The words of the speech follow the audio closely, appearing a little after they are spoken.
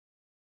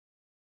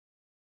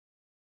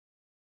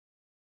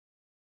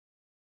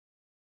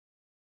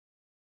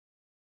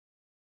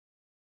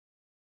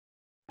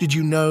Did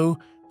you know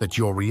that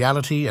your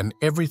reality and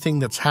everything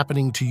that's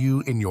happening to you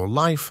in your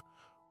life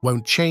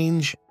won't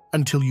change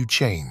until you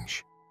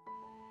change?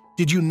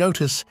 Did you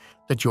notice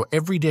that your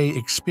everyday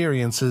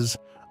experiences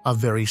are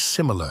very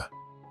similar?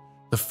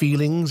 The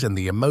feelings and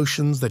the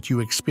emotions that you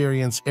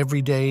experience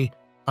every day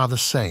are the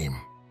same.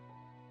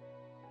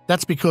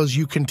 That's because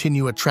you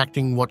continue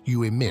attracting what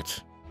you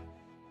emit.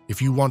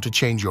 If you want to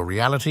change your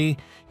reality,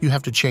 you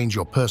have to change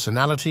your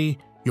personality,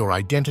 your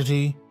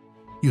identity.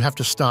 You have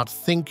to start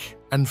think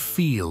and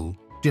feel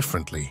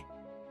differently.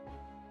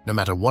 No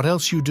matter what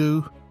else you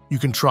do, you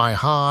can try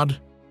hard,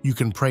 you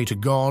can pray to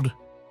God,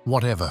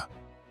 whatever.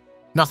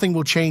 Nothing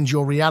will change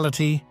your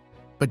reality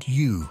but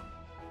you.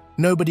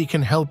 Nobody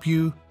can help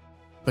you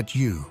but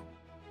you.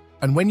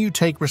 And when you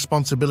take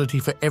responsibility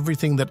for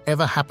everything that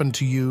ever happened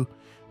to you,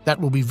 that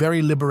will be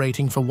very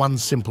liberating for one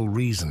simple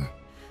reason.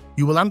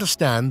 You will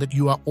understand that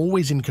you are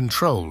always in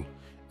control,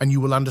 and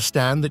you will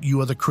understand that you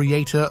are the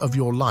creator of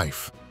your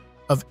life,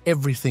 of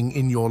everything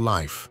in your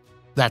life.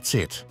 That's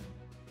it.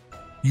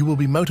 You will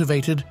be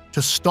motivated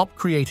to stop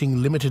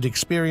creating limited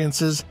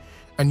experiences,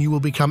 and you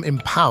will become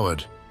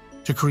empowered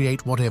to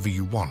create whatever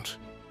you want.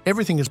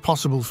 Everything is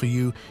possible for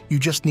you. You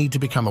just need to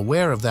become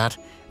aware of that,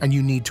 and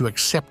you need to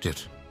accept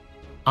it.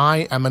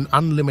 I am an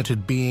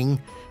unlimited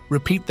being.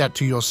 Repeat that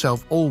to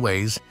yourself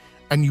always,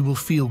 and you will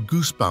feel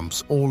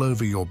goosebumps all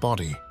over your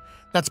body.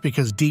 That's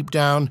because deep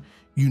down,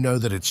 you know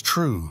that it's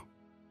true.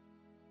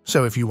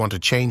 So if you want to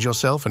change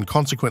yourself and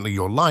consequently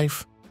your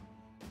life,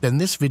 then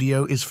this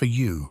video is for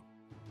you.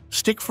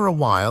 Stick for a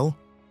while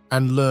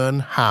and learn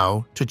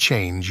how to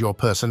change your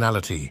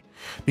personality.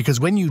 Because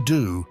when you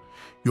do,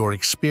 your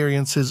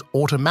experiences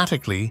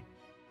automatically,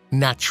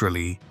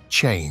 naturally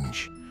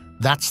change.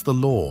 That's the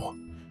law.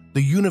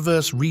 The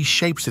universe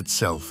reshapes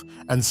itself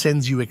and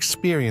sends you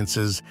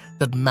experiences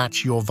that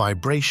match your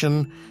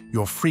vibration,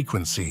 your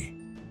frequency.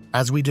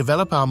 As we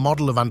develop our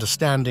model of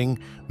understanding,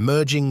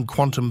 merging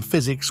quantum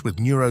physics with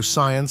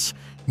neuroscience,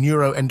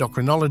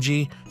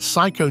 neuroendocrinology,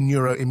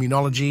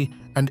 psychoneuroimmunology,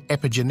 and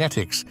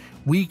epigenetics,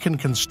 we can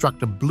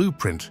construct a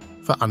blueprint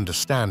for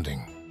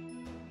understanding.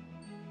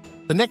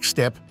 The next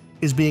step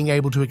is being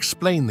able to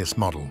explain this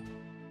model.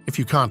 If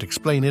you can't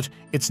explain it,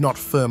 it's not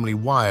firmly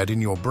wired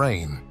in your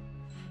brain.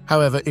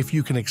 However, if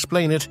you can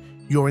explain it,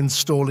 you're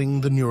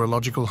installing the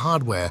neurological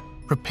hardware,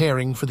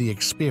 preparing for the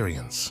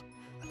experience.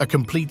 A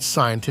complete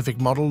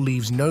scientific model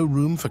leaves no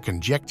room for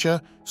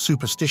conjecture,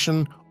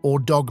 superstition, or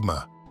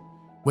dogma.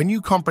 When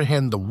you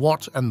comprehend the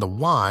what and the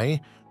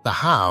why, the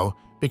how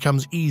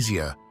becomes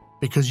easier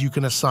because you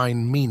can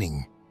assign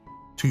meaning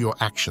to your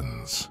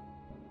actions.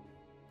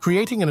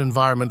 Creating an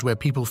environment where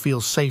people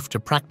feel safe to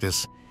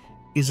practice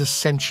is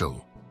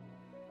essential.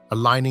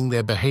 Aligning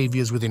their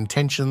behaviors with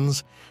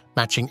intentions,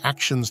 matching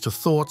actions to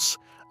thoughts,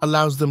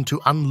 allows them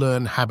to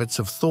unlearn habits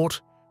of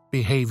thought,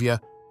 behavior,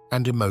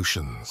 and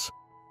emotions.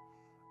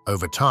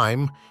 Over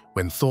time,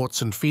 when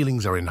thoughts and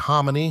feelings are in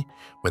harmony,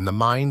 when the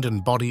mind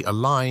and body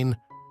align,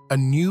 a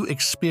new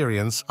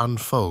experience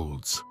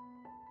unfolds.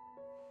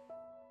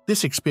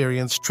 This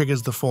experience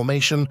triggers the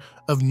formation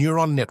of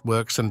neuron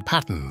networks and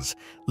patterns,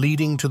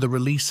 leading to the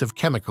release of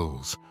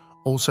chemicals,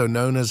 also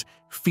known as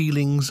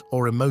feelings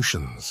or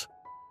emotions.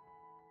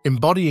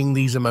 Embodying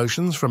these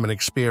emotions from an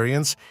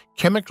experience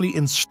chemically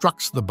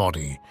instructs the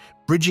body,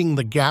 bridging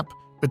the gap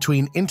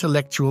between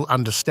intellectual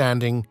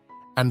understanding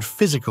and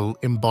physical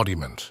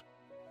embodiment.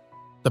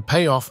 The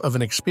payoff of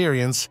an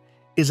experience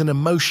is an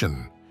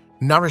emotion,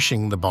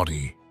 nourishing the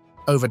body.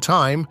 Over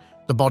time,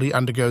 the body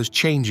undergoes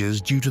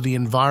changes due to the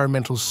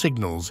environmental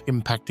signals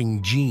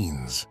impacting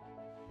genes.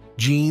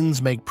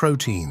 Genes make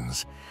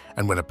proteins,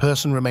 and when a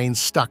person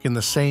remains stuck in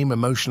the same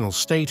emotional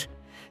state,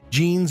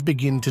 genes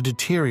begin to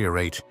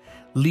deteriorate,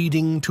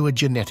 leading to a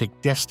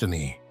genetic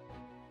destiny.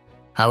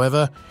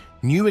 However,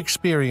 new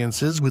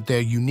experiences with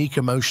their unique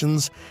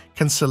emotions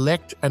can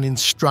select and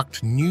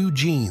instruct new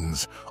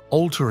genes,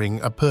 altering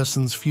a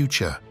person's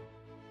future.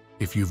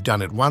 If you've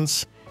done it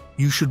once,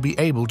 you should be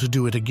able to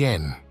do it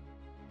again.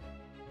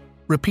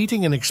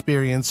 Repeating an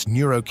experience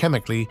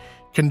neurochemically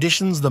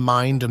conditions the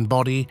mind and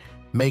body,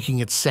 making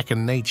it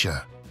second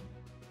nature.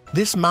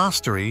 This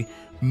mastery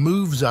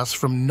moves us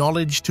from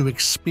knowledge to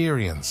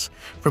experience,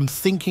 from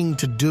thinking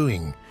to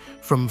doing,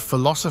 from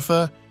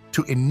philosopher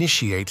to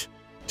initiate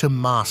to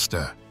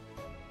master.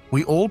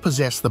 We all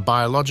possess the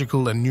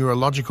biological and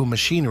neurological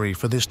machinery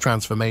for this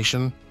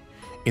transformation.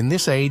 In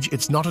this age,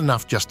 it's not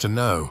enough just to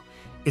know.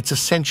 It's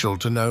essential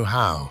to know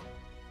how.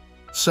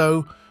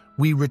 So,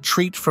 we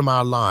retreat from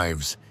our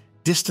lives,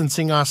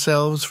 distancing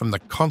ourselves from the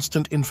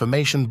constant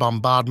information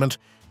bombardment,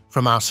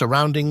 from our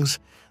surroundings,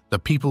 the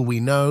people we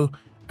know,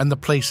 and the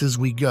places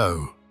we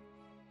go.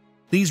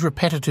 These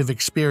repetitive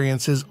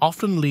experiences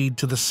often lead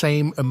to the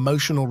same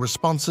emotional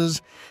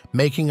responses,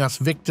 making us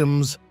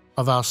victims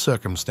of our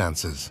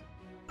circumstances.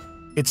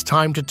 It's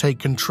time to take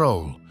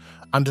control,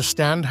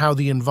 understand how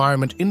the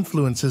environment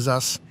influences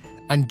us,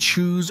 and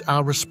choose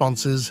our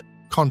responses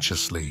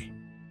consciously.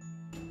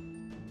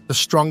 The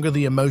stronger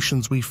the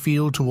emotions we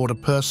feel toward a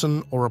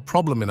person or a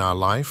problem in our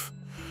life,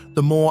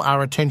 the more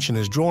our attention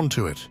is drawn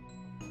to it.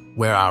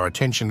 Where our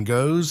attention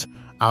goes,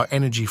 our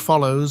energy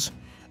follows,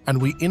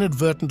 and we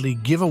inadvertently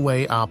give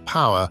away our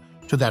power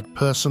to that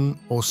person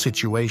or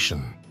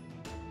situation.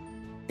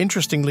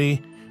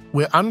 Interestingly,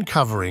 we're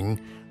uncovering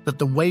that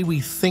the way we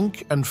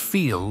think and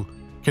feel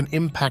can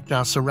impact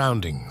our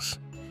surroundings.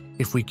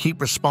 If we keep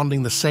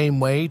responding the same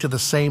way to the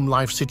same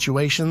life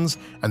situations,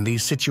 and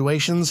these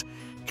situations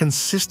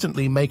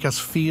consistently make us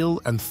feel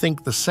and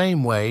think the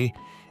same way,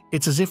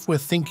 it's as if we're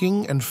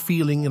thinking and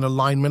feeling in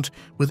alignment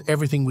with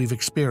everything we've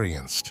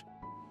experienced.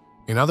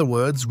 In other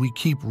words, we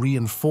keep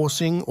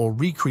reinforcing or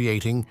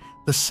recreating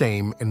the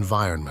same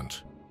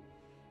environment.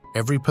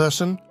 Every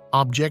person,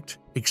 object,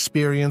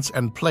 experience,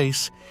 and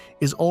place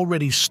is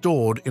already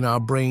stored in our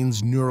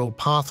brain's neural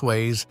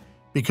pathways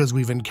because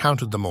we've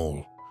encountered them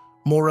all.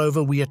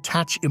 Moreover, we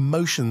attach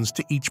emotions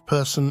to each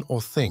person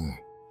or thing.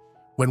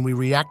 When we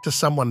react to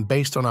someone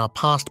based on our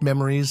past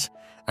memories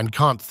and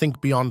can't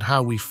think beyond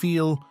how we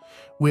feel,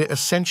 we're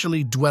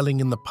essentially dwelling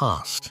in the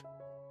past.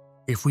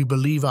 If we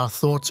believe our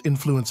thoughts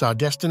influence our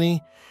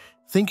destiny,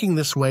 thinking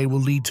this way will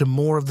lead to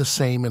more of the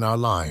same in our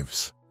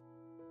lives.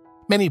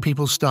 Many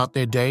people start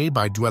their day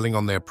by dwelling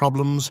on their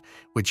problems,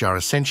 which are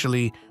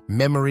essentially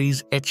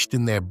memories etched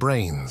in their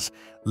brains,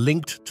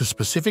 linked to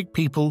specific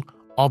people,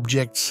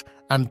 objects,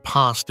 and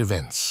past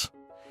events.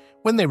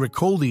 When they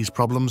recall these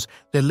problems,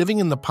 they're living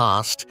in the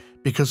past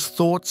because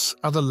thoughts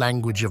are the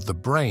language of the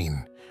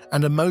brain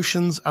and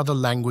emotions are the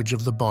language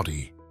of the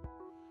body.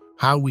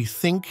 How we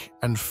think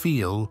and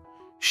feel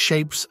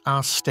shapes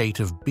our state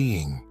of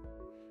being.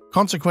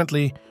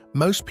 Consequently,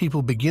 most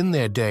people begin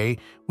their day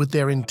with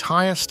their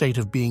entire state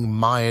of being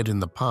mired in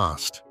the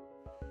past.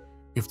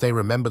 If they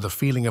remember the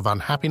feeling of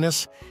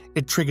unhappiness,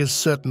 it triggers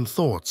certain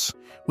thoughts,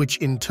 which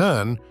in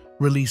turn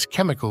release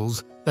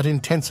chemicals that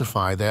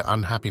intensify their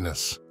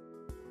unhappiness.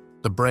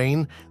 The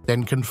brain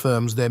then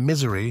confirms their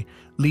misery,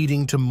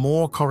 leading to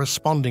more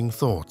corresponding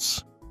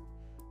thoughts.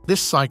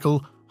 This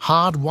cycle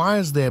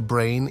hardwires their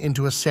brain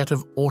into a set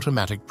of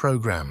automatic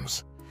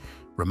programs.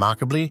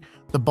 Remarkably,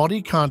 the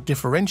body can't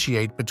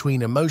differentiate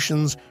between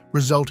emotions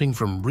resulting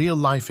from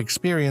real-life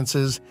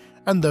experiences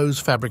and those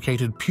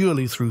fabricated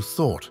purely through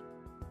thought.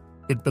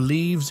 It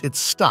believes it's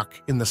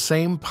stuck in the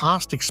same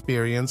past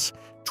experience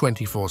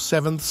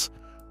 24/7,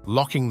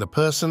 locking the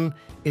person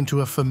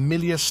into a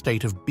familiar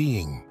state of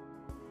being.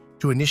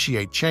 To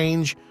initiate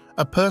change,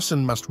 a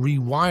person must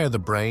rewire the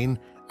brain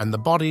and the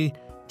body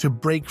to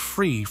break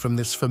free from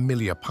this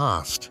familiar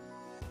past.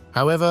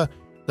 However,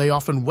 they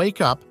often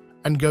wake up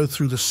and go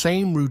through the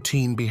same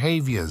routine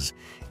behaviors,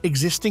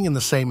 existing in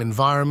the same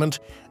environment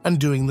and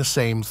doing the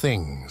same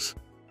things.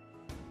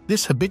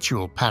 This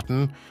habitual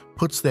pattern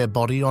puts their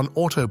body on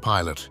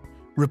autopilot,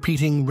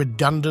 repeating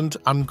redundant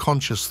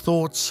unconscious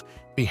thoughts,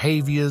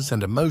 behaviors,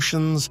 and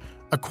emotions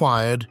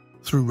acquired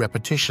through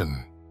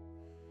repetition.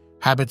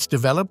 Habits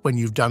develop when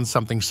you've done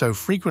something so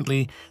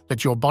frequently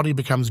that your body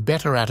becomes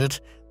better at it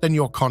than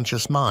your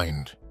conscious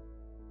mind.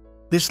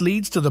 This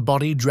leads to the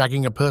body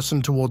dragging a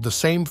person toward the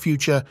same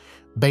future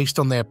based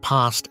on their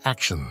past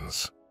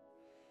actions.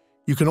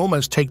 You can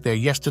almost take their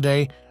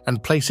yesterday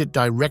and place it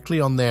directly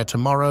on their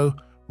tomorrow,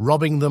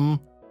 robbing them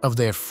of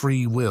their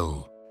free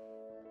will.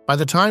 By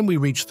the time we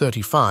reach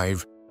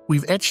 35,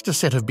 we've etched a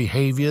set of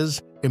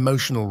behaviors,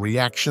 emotional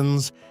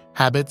reactions,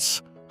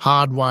 habits,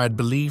 hardwired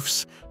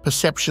beliefs,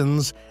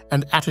 perceptions,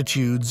 and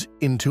attitudes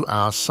into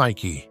our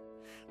psyche.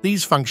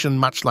 These function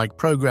much like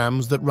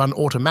programs that run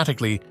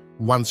automatically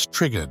once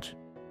triggered.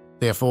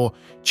 Therefore,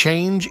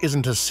 change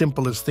isn't as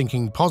simple as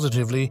thinking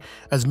positively,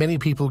 as many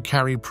people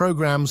carry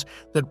programs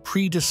that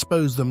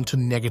predispose them to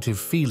negative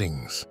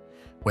feelings.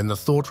 When the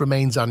thought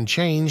remains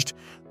unchanged,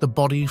 the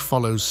body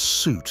follows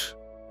suit.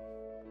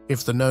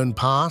 If the known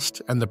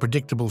past and the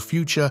predictable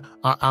future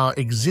are our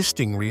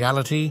existing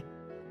reality,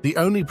 the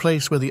only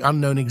place where the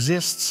unknown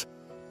exists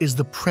is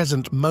the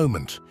present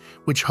moment,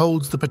 which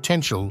holds the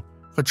potential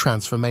for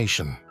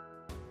transformation.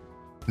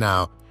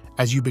 Now,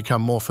 as you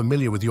become more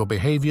familiar with your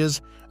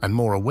behaviors and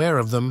more aware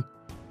of them,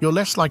 you're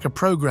less like a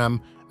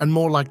program and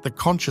more like the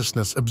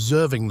consciousness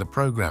observing the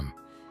program.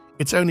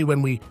 It's only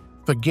when we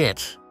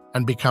forget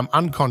and become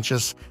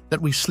unconscious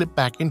that we slip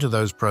back into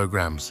those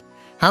programs.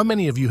 How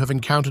many of you have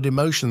encountered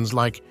emotions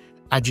like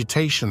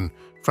agitation,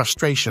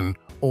 frustration,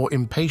 or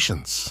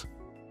impatience?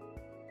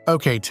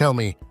 Okay, tell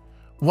me,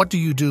 what do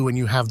you do when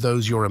you have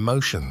your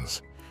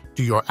emotions?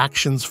 Do your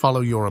actions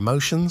follow your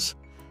emotions?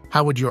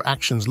 How would your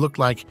actions look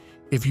like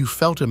if you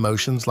felt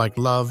emotions like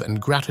love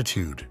and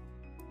gratitude?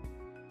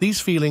 These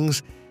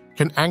feelings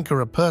can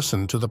anchor a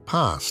person to the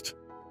past.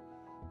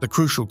 The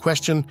crucial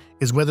question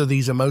is whether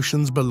these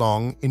emotions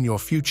belong in your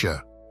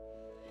future.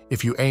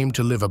 If you aim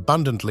to live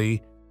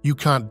abundantly, you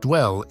can't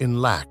dwell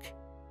in lack.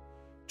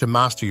 To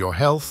master your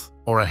health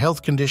or a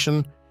health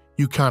condition,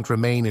 you can't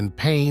remain in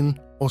pain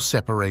or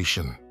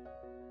separation.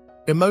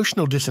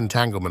 Emotional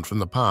disentanglement from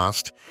the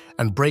past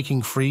and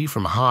breaking free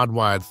from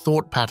hardwired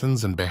thought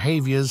patterns and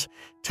behaviors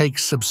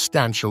takes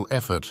substantial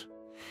effort.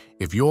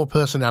 If your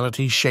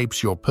personality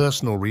shapes your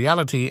personal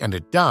reality, and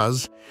it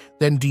does,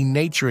 then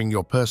denaturing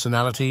your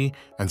personality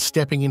and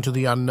stepping into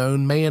the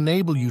unknown may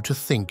enable you to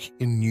think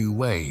in new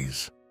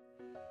ways.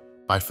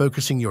 By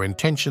focusing your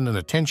intention and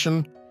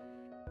attention,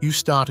 you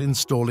start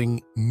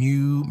installing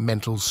new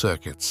mental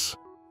circuits.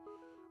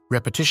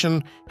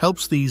 Repetition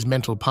helps these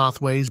mental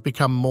pathways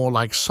become more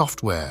like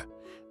software,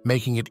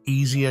 making it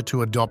easier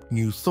to adopt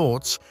new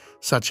thoughts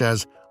such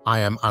as "I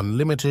am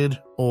unlimited"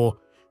 or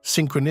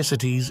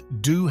 "synchronicities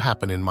do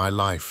happen in my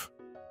life."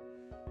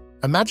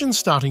 Imagine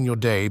starting your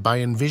day by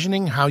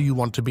envisioning how you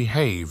want to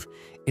behave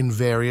in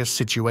various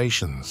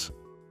situations.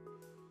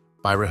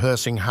 By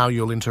rehearsing how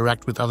you'll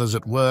interact with others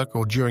at work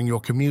or during your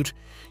commute,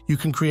 you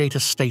can create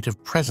a state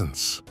of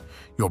presence.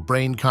 Your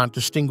brain can't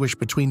distinguish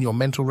between your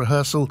mental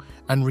rehearsal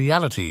and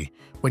reality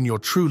when you're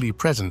truly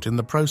present in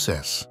the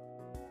process.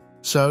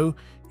 So,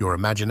 your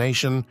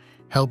imagination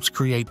helps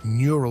create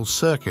neural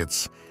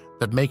circuits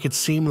that make it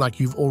seem like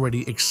you've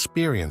already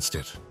experienced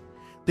it.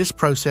 This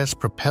process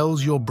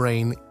propels your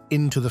brain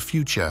into the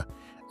future,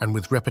 and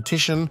with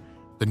repetition,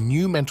 the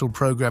new mental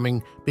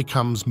programming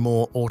becomes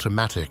more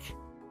automatic.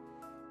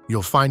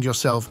 You'll find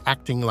yourself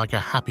acting like a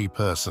happy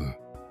person.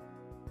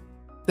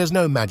 There's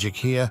no magic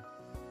here.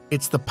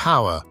 It's the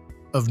power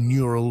of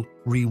neural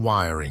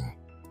rewiring.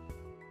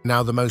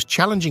 Now, the most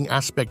challenging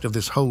aspect of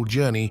this whole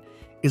journey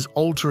is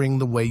altering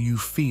the way you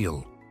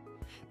feel.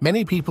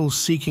 Many people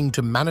seeking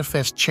to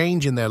manifest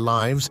change in their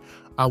lives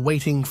are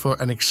waiting for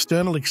an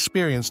external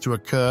experience to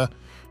occur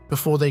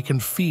before they can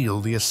feel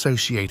the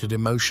associated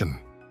emotion.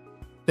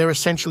 They're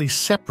essentially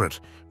separate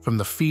from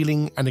the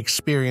feeling and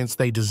experience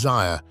they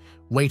desire,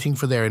 waiting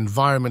for their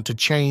environment to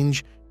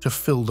change to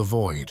fill the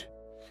void.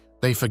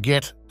 They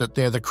forget that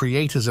they're the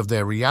creators of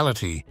their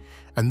reality,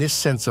 and this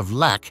sense of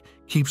lack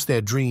keeps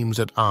their dreams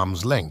at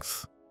arm's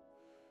length.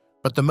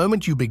 But the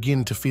moment you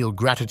begin to feel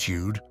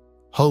gratitude,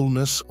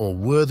 wholeness or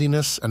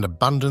worthiness and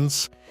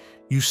abundance,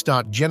 you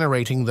start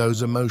generating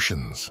those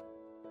emotions.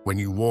 When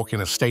you walk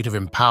in a state of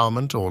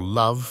empowerment or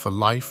love for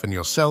life and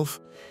yourself,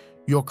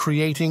 you're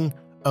creating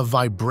a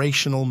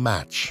vibrational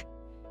match.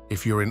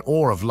 If you're in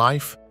awe of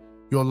life,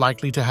 you're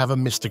likely to have a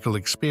mystical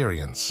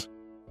experience.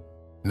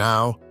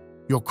 Now,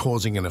 you're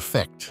causing an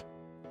effect.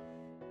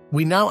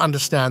 We now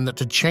understand that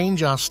to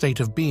change our state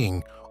of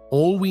being,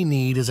 all we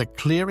need is a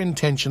clear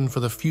intention for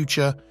the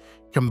future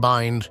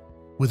combined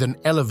with an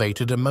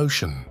elevated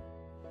emotion.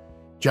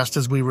 Just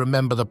as we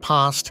remember the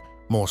past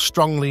more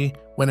strongly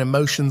when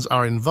emotions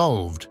are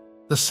involved,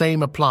 the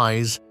same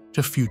applies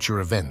to future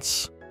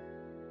events.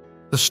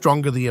 The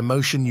stronger the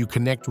emotion you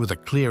connect with a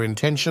clear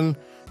intention,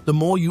 the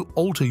more you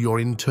alter your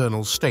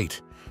internal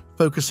state,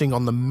 focusing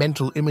on the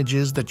mental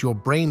images that your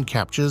brain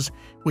captures,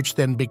 which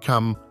then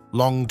become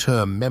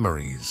long-term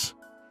memories.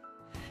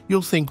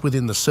 You'll think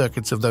within the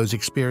circuits of those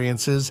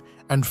experiences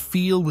and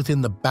feel within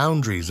the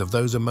boundaries of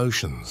those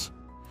emotions.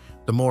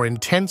 The more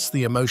intense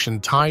the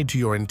emotion tied to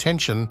your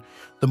intention,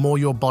 the more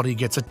your body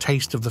gets a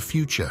taste of the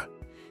future.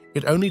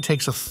 It only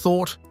takes a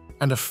thought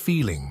and a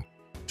feeling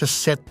to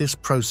set this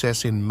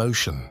process in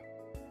motion.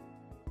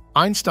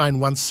 Einstein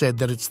once said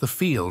that it's the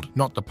field,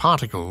 not the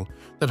particle,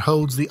 that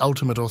holds the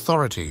ultimate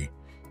authority.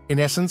 In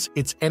essence,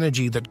 it's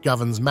energy that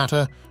governs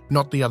matter,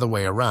 not the other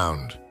way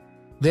around.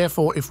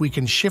 Therefore, if we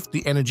can shift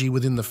the energy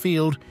within the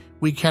field,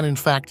 we can in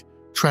fact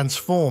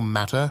transform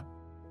matter.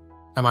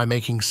 Am I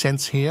making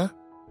sense here?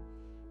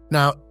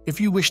 Now, if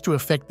you wish to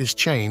effect this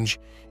change,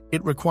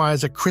 it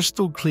requires a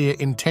crystal clear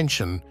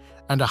intention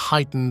and a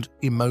heightened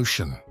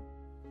emotion.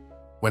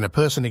 When a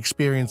person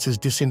experiences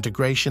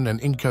disintegration and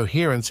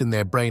incoherence in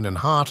their brain and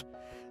heart,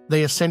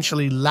 they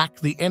essentially lack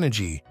the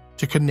energy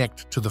to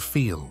connect to the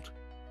field.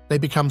 They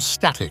become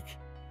static,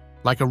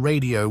 like a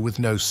radio with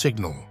no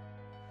signal.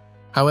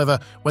 However,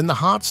 when the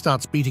heart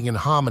starts beating in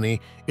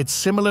harmony, it's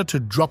similar to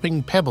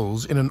dropping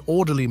pebbles in an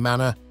orderly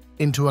manner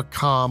into a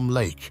calm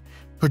lake,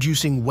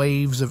 producing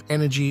waves of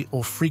energy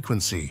or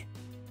frequency.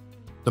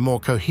 The more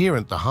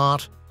coherent the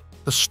heart,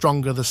 the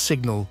stronger the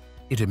signal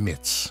it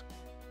emits.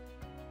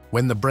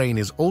 When the brain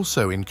is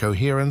also in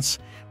coherence,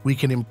 we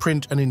can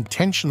imprint an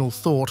intentional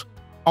thought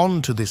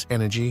onto this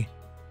energy.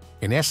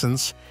 In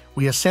essence,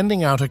 we are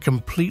sending out a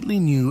completely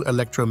new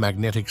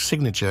electromagnetic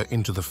signature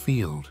into the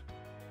field.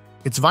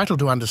 It's vital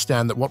to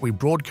understand that what we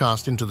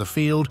broadcast into the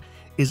field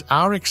is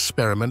our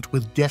experiment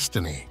with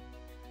destiny.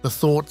 The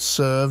thought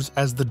serves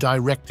as the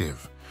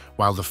directive,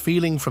 while the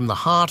feeling from the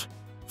heart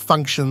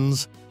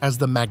functions as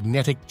the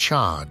magnetic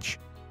charge,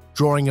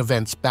 drawing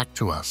events back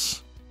to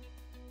us.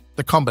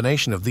 The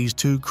combination of these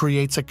two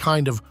creates a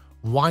kind of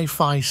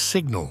Wi-Fi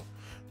signal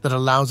that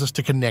allows us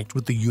to connect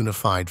with the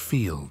unified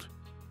field.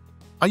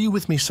 Are you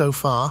with me so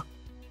far?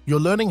 You're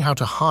learning how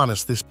to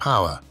harness this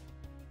power,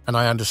 and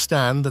I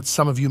understand that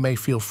some of you may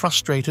feel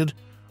frustrated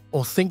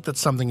or think that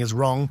something is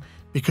wrong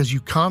because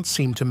you can't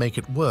seem to make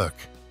it work.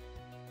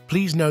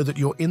 Please know that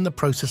you're in the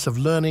process of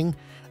learning,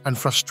 and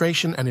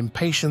frustration and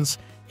impatience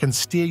can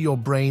steer your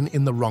brain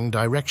in the wrong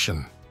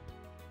direction.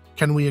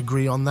 Can we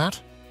agree on that?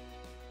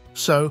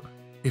 So,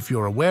 if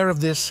you're aware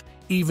of this,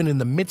 even in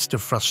the midst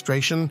of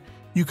frustration,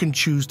 you can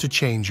choose to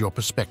change your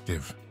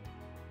perspective.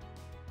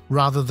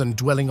 Rather than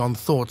dwelling on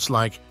thoughts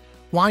like,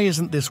 "Why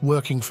isn't this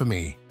working for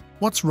me?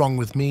 What's wrong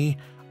with me?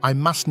 I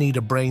must need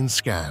a brain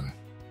scan."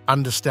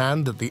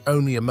 Understand that the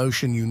only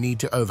emotion you need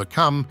to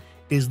overcome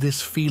is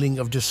this feeling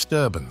of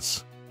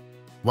disturbance.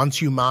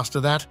 Once you master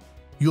that,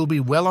 you'll be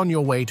well on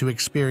your way to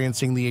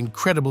experiencing the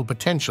incredible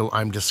potential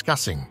I'm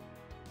discussing.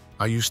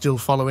 Are you still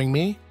following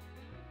me?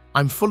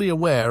 I'm fully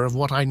aware of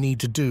what I need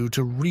to do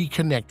to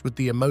reconnect with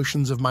the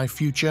emotions of my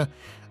future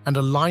and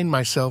align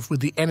myself with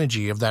the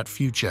energy of that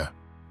future.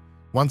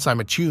 Once I'm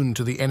attuned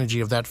to the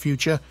energy of that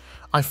future,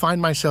 I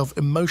find myself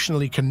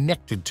emotionally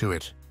connected to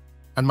it,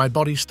 and my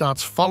body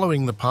starts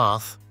following the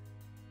path.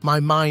 My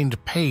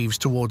mind paves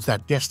towards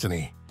that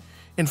destiny.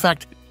 In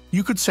fact,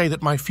 you could say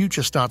that my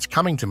future starts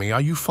coming to me.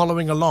 Are you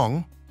following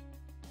along?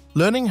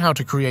 Learning how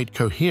to create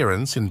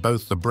coherence in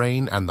both the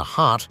brain and the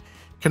heart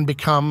can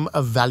become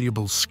a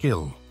valuable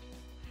skill.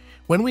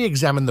 When we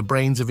examine the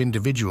brains of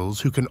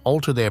individuals who can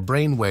alter their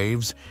brain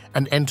waves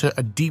and enter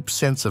a deep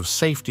sense of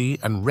safety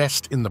and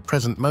rest in the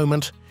present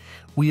moment,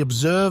 we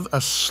observe a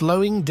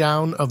slowing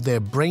down of their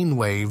brain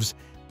waves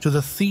to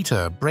the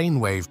theta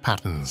brainwave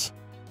patterns.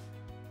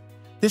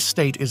 This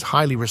state is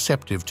highly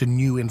receptive to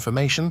new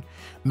information,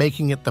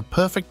 making it the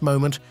perfect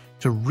moment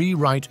to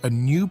rewrite a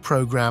new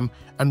program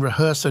and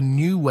rehearse a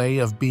new way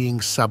of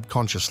being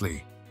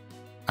subconsciously.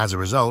 As a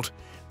result,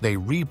 they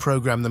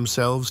reprogram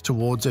themselves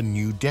towards a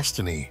new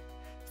destiny.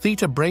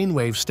 Theta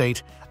brainwave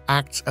state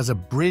acts as a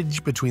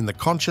bridge between the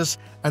conscious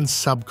and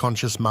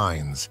subconscious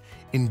minds,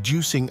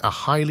 inducing a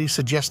highly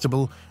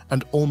suggestible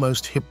and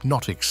almost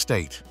hypnotic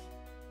state.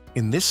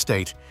 In this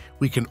state,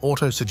 we can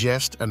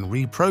auto-suggest and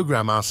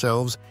reprogram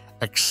ourselves,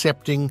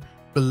 accepting,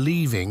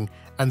 believing,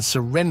 and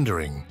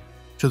surrendering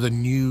to the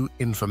new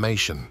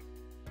information.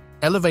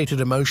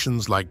 Elevated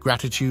emotions like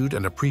gratitude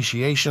and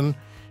appreciation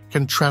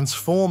can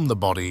transform the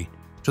body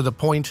to the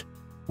point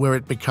where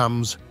it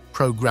becomes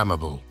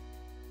programmable.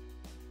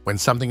 When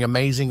something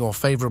amazing or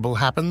favorable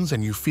happens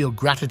and you feel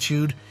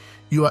gratitude,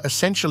 you are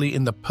essentially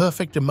in the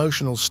perfect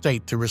emotional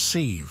state to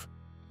receive.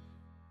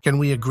 Can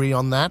we agree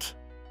on that?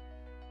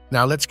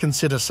 Now let's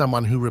consider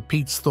someone who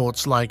repeats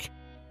thoughts like,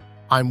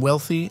 "I'm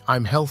wealthy,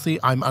 I'm healthy,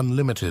 I'm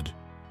unlimited,"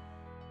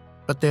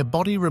 but their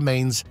body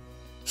remains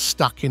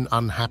stuck in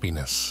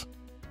unhappiness.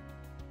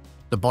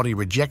 The body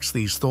rejects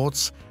these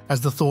thoughts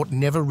as the thought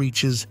never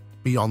reaches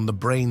beyond the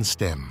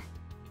brainstem.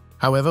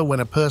 However, when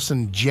a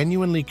person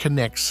genuinely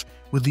connects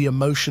with the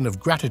emotion of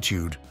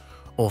gratitude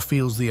or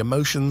feels the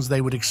emotions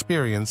they would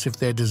experience if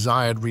their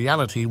desired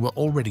reality were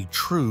already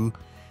true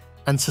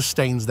and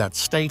sustains that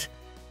state,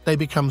 they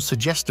become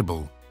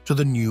suggestible to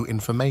the new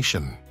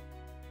information.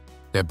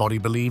 Their body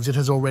believes it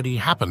has already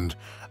happened,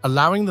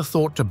 allowing the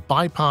thought to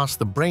bypass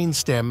the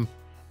brainstem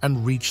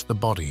and reach the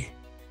body.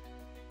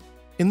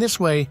 In this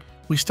way,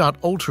 we start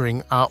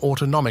altering our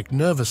autonomic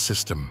nervous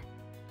system.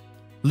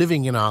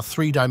 Living in our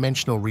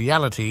three-dimensional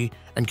reality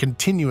and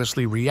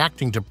continuously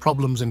reacting to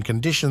problems and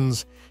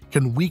conditions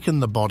can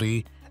weaken the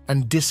body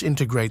and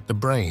disintegrate the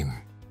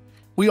brain.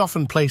 We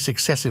often place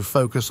excessive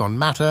focus on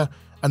matter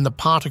and the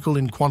particle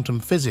in quantum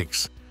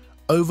physics,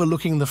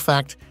 overlooking the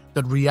fact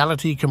that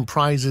reality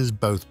comprises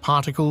both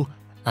particle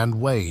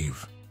and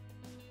wave.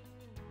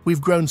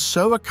 We've grown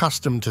so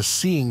accustomed to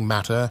seeing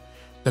matter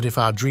that if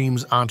our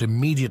dreams aren't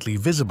immediately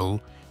visible,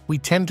 we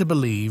tend to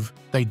believe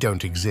they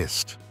don't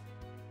exist.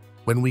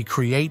 When we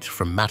create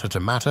from matter to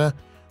matter,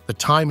 the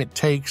time it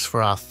takes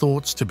for our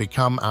thoughts to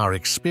become our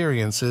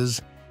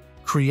experiences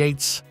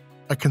creates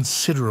a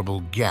considerable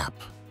gap.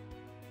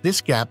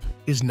 This gap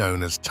is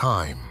known as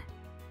time.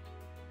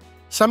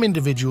 Some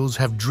individuals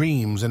have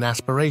dreams and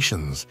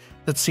aspirations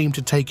that seem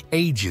to take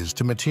ages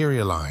to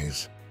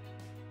materialize.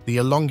 The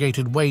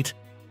elongated wait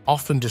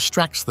often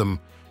distracts them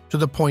to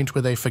the point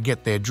where they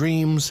forget their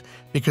dreams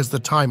because the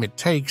time it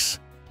takes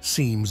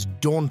seems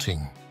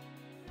daunting.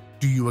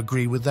 Do you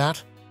agree with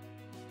that?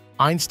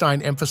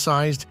 Einstein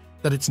emphasized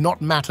that it's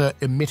not matter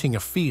emitting a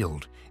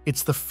field,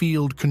 it's the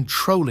field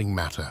controlling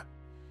matter.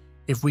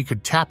 If we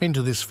could tap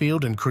into this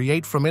field and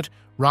create from it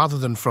rather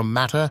than from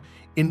matter,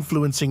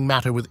 influencing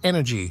matter with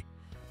energy,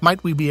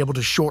 might we be able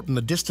to shorten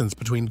the distance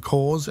between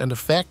cause and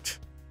effect?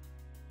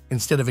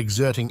 Instead of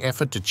exerting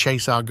effort to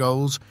chase our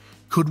goals,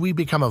 could we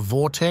become a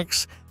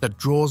vortex that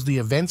draws the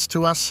events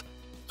to us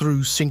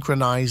through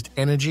synchronized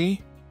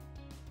energy?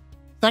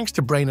 Thanks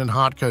to brain and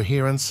heart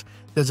coherence,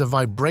 there's a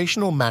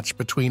vibrational match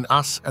between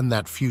us and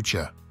that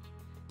future.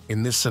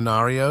 In this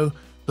scenario,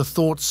 the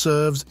thought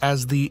serves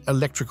as the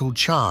electrical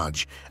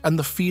charge and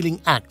the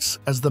feeling acts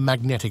as the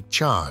magnetic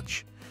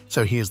charge.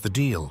 So here's the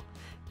deal.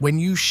 When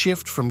you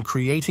shift from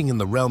creating in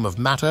the realm of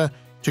matter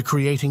to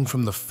creating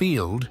from the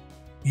field,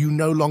 you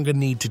no longer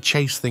need to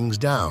chase things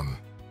down.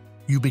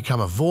 You become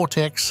a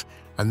vortex,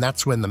 and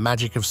that's when the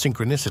magic of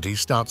synchronicity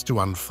starts to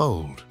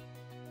unfold.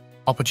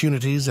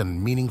 Opportunities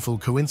and meaningful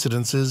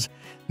coincidences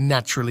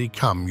naturally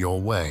come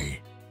your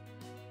way.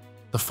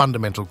 The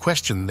fundamental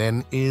question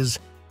then is,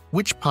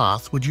 which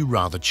path would you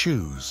rather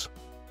choose?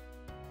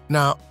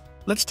 Now,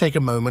 let's take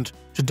a moment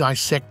to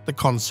dissect the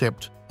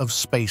concept of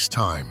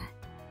space-time.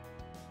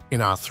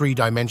 In our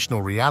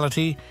three-dimensional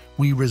reality,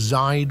 we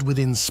reside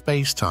within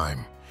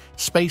space-time.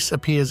 Space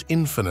appears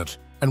infinite,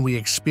 and we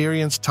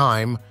experience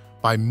time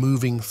by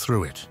moving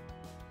through it.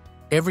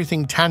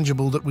 Everything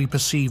tangible that we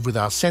perceive with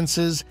our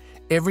senses,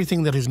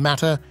 everything that is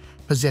matter,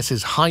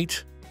 possesses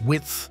height,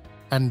 width,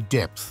 and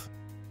depth.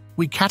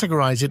 We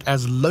categorize it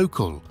as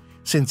local,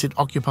 since it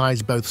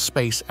occupies both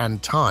space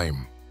and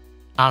time.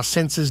 Our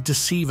senses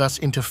deceive us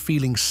into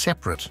feeling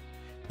separate.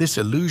 This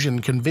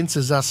illusion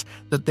convinces us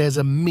that there's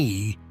a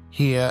me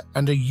here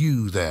and a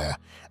you there,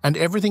 and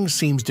everything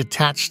seems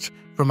detached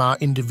from our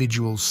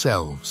individual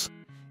selves.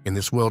 In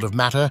this world of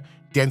matter,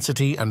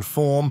 density, and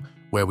form,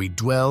 where we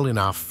dwell in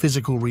our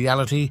physical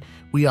reality,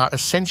 we are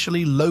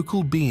essentially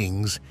local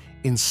beings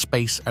in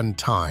space and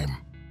time.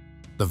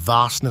 The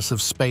vastness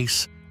of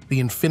space, the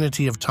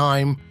infinity of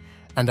time,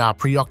 and our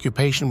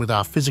preoccupation with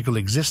our physical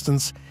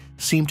existence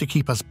seem to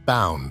keep us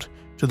bound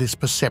to this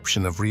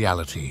perception of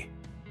reality.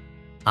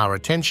 Our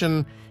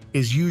attention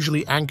is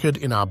usually anchored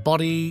in our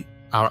body,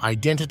 our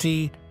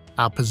identity,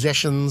 our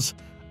possessions,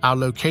 our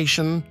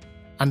location,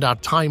 and our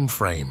time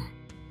frame.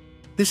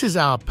 This is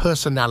our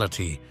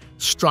personality,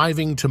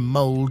 striving to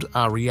mold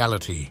our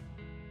reality.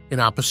 In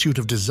our pursuit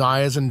of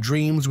desires and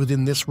dreams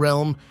within this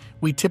realm,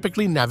 we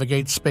typically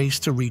navigate space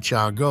to reach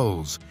our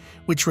goals,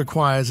 which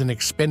requires an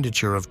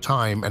expenditure of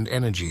time and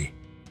energy.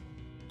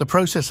 The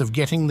process of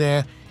getting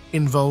there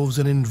involves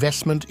an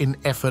investment in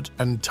effort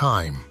and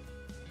time.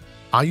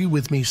 Are you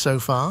with me so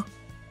far?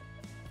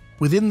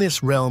 Within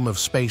this realm of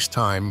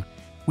space-time,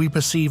 we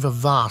perceive a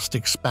vast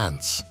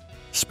expanse.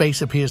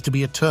 Space appears to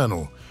be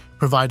eternal,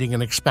 providing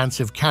an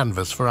expansive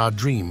canvas for our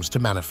dreams to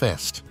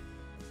manifest.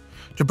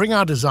 To bring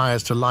our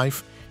desires to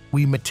life,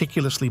 we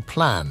meticulously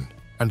plan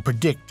and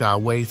predict our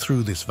way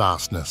through this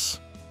vastness.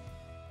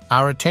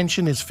 Our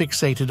attention is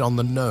fixated on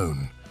the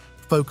known,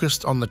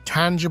 focused on the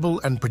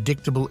tangible and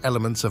predictable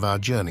elements of our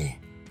journey.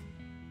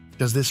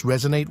 Does this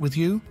resonate with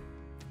you?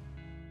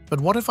 But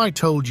what if I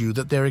told you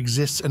that there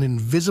exists an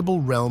invisible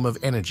realm of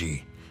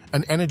energy,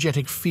 an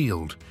energetic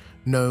field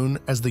known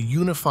as the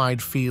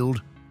unified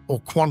field or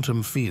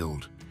quantum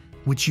field,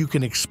 which you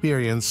can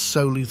experience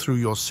solely through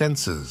your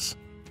senses?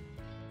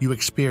 You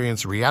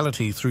experience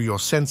reality through your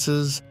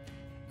senses,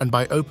 and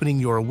by opening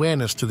your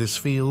awareness to this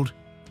field,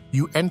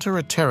 you enter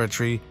a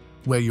territory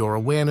where your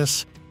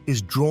awareness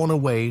is drawn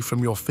away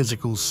from your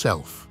physical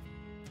self.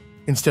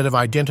 Instead of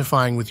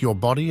identifying with your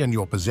body and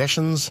your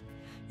possessions,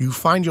 you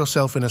find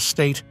yourself in a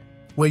state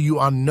where you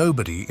are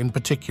nobody in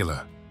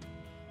particular.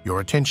 Your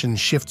attention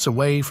shifts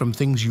away from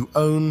things you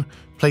own,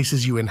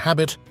 places you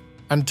inhabit,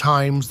 and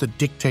times that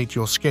dictate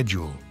your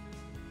schedule.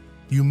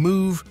 You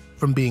move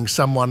from being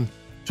someone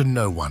to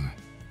no one.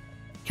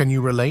 Can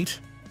you relate?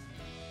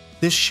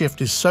 This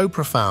shift is so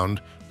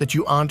profound that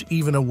you aren't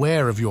even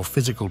aware of your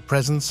physical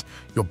presence,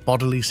 your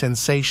bodily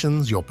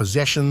sensations, your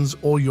possessions,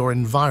 or your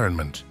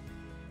environment.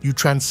 You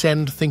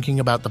transcend thinking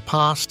about the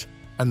past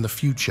and the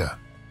future.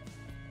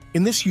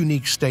 In this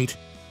unique state,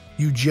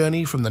 you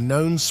journey from the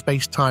known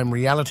space-time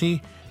reality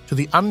to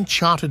the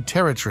uncharted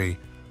territory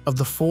of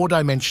the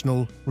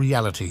four-dimensional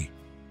reality,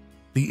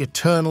 the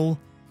eternal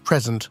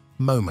present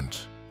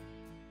moment.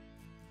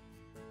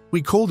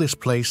 We call this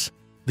place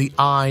the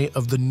eye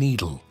of the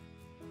needle.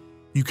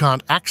 You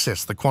can't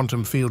access the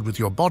quantum field with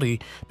your body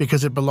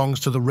because it belongs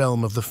to the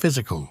realm of the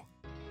physical.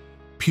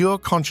 Pure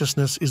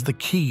consciousness is the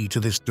key to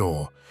this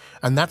door,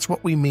 and that's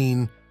what we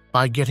mean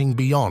by getting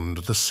beyond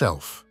the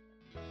self.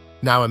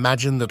 Now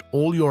imagine that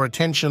all your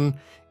attention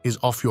is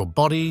off your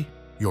body,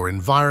 your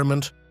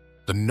environment,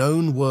 the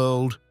known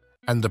world,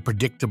 and the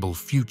predictable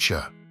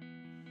future.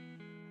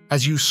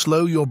 As you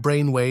slow your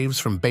brain waves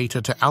from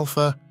beta to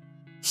alpha,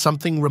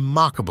 something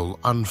remarkable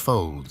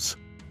unfolds.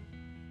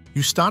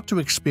 You start to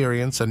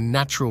experience a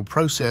natural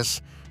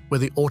process where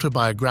the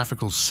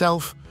autobiographical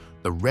self,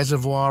 the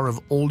reservoir of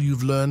all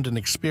you've learned and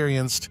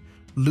experienced,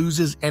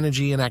 loses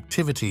energy and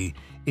activity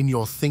in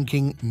your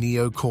thinking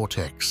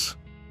neocortex.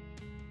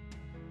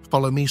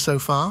 Follow me so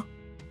far?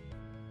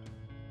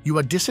 You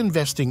are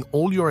disinvesting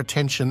all your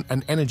attention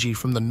and energy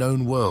from the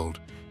known world,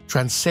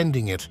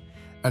 transcending it,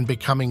 and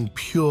becoming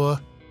pure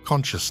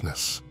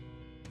consciousness.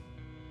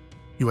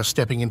 You are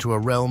stepping into a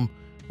realm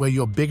where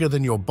you're bigger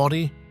than your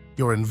body,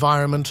 your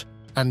environment,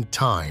 and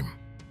time.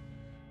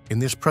 In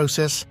this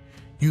process,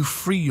 you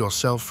free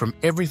yourself from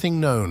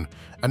everything known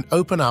and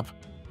open up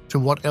to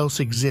what else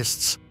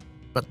exists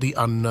but the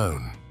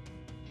unknown.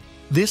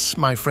 This,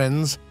 my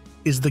friends,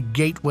 is the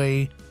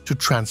gateway to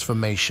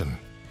transformation.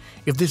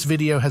 If this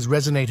video has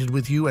resonated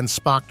with you and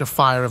sparked a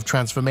fire of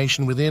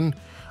transformation within,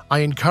 I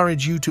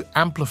encourage you to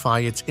amplify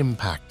its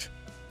impact.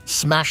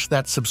 Smash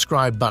that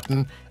subscribe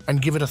button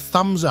and give it a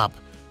thumbs up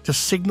to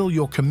signal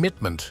your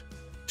commitment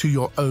to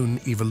your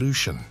own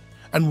evolution.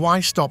 And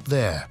why stop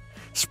there?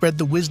 Spread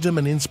the wisdom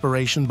and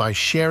inspiration by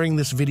sharing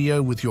this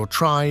video with your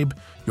tribe,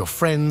 your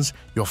friends,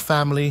 your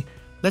family.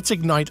 Let's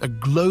ignite a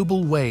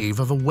global wave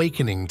of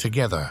awakening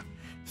together.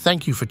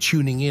 Thank you for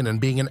tuning in and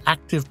being an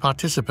active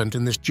participant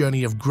in this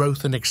journey of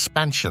growth and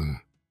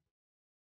expansion.